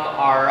from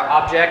our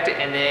object,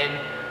 and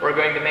then we're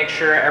going to make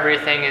sure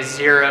everything is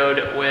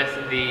zeroed with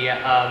the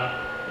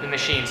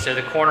machine. So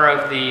the corner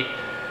of the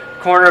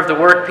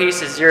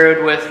workpiece is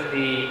zeroed with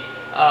the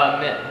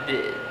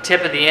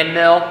tip of the end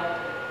mill,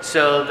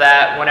 so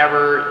that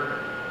whenever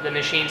the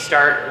machine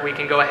starts, we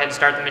can go ahead and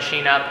start the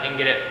machine up and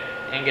get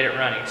it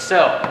running.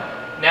 So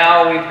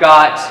now we're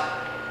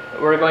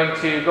going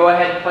to go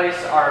ahead and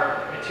place our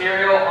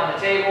material on the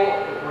table.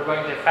 We're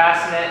going to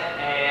fasten it,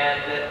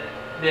 and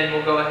then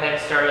we'll go ahead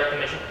and start up the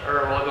machine,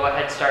 or we'll go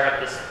ahead and start up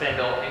the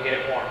spindle and get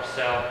it warm.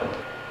 So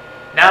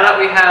now that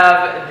we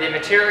have the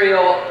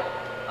material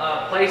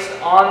placed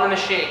on the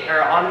machine,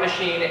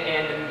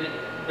 and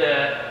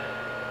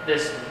the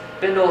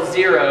spindle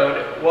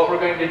zeroed, what we're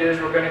going to do is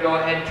we're going to go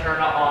ahead and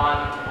turn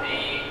on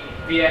the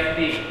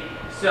VFD.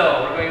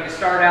 So we're going to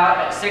start out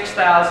at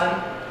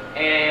 6,000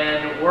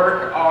 and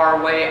work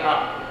our way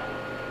up.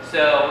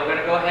 So we're going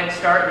to go ahead and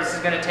start. This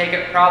is going to take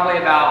it probably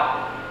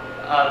about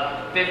 10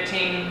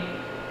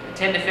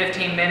 to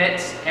 15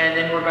 minutes, and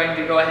then we're going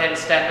to go ahead and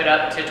step it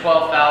up to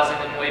 12,000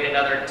 and wait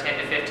another 10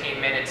 to 15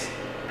 minutes.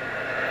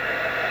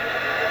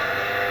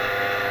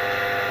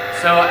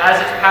 So as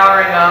it's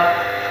powering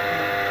up,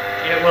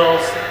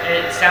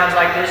 it sounds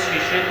like this.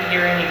 You shouldn't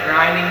hear any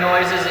grinding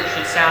noises. It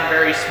should sound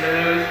very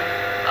smooth.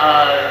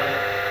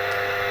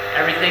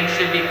 Everything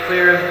should be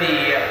clear of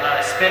the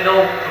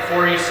spindle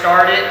before you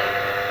start it.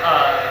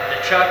 The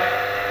chuck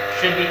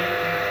should be,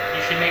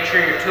 you should make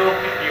sure your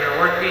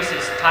workpiece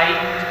is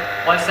tightened.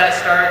 Once that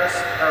starts,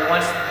 or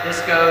once this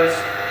goes,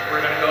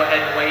 we're going to go ahead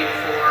and wait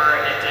for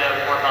it to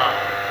warm up.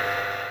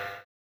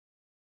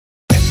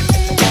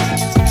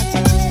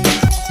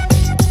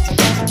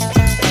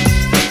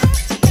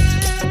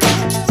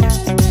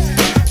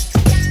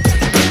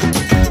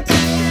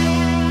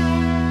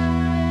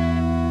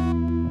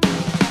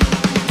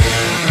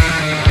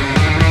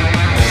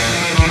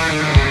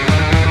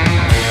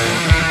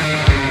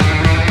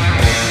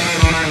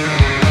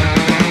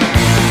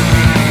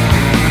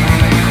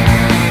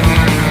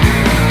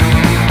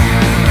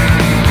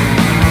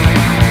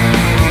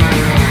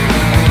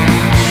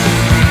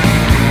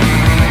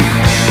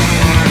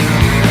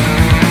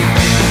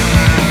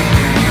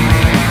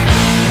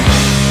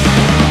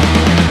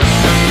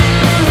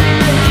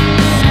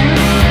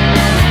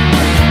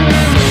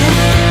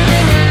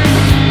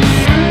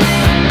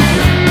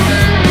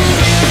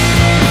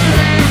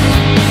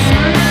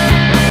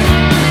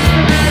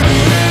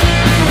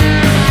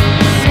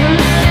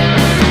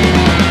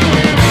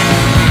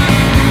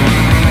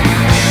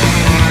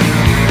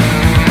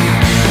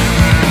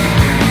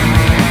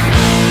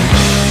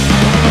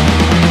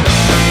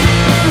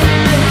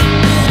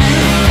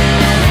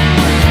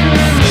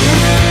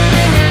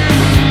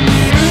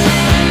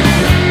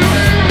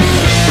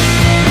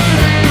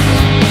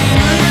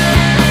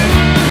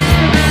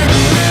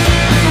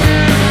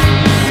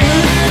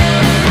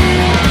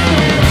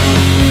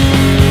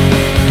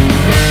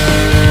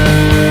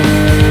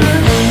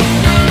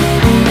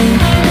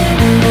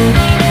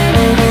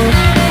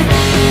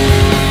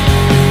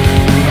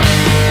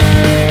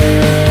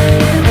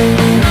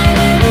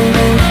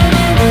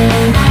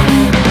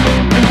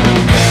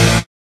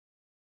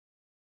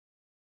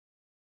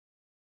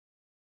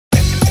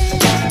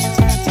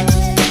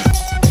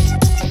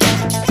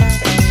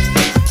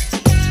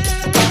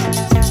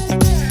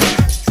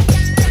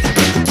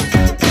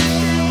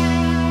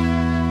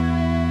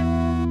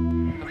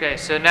 Okay,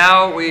 so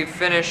now we've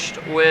finished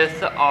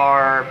with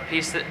our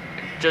piece that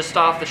just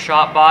off the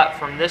Shopbot.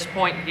 From this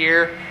point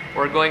here,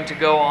 we're going to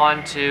go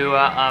on to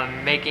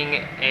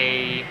making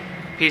a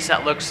piece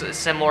that looks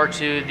similar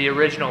to the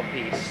original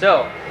piece.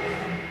 So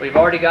we've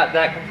already got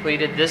that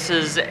completed. This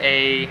is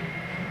a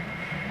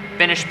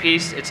finished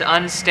piece. It's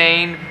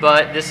unstained,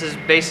 but this is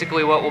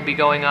basically what will be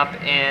going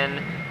up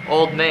in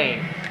Old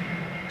Main.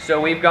 So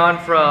we've gone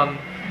from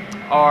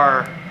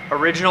our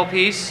original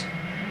piece,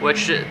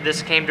 which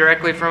this came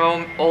directly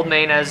from Old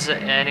Main as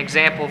an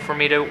example for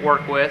me to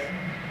work with.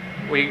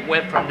 We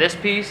went from this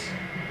piece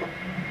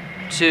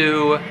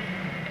to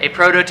a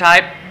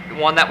prototype,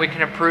 one that we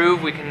can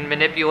approve, we can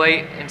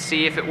manipulate and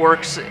see if it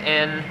works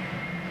in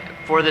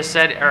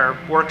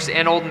works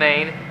in Old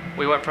Main.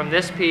 We went from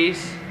this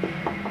piece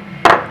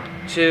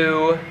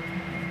to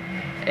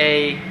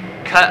a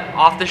cut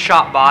off the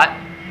Shopbot,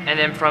 and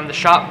then from the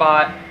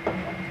Shopbot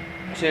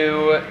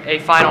to a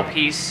final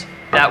piece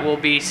that will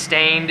be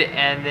stained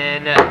and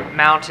then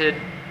mounted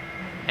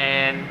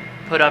and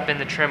put up in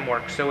the trim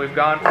work. So we've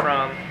gone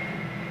from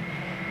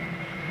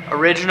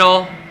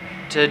original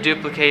to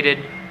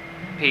duplicated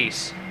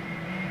piece.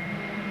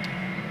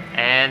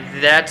 And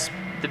that's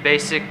the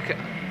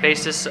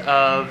basis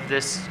of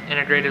this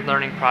integrated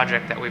learning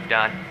project that we've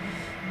done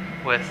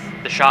with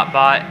the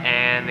Shopbot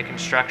and the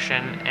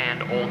construction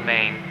and Old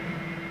Main,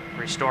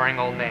 restoring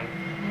Old Main.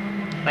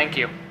 Thank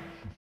you.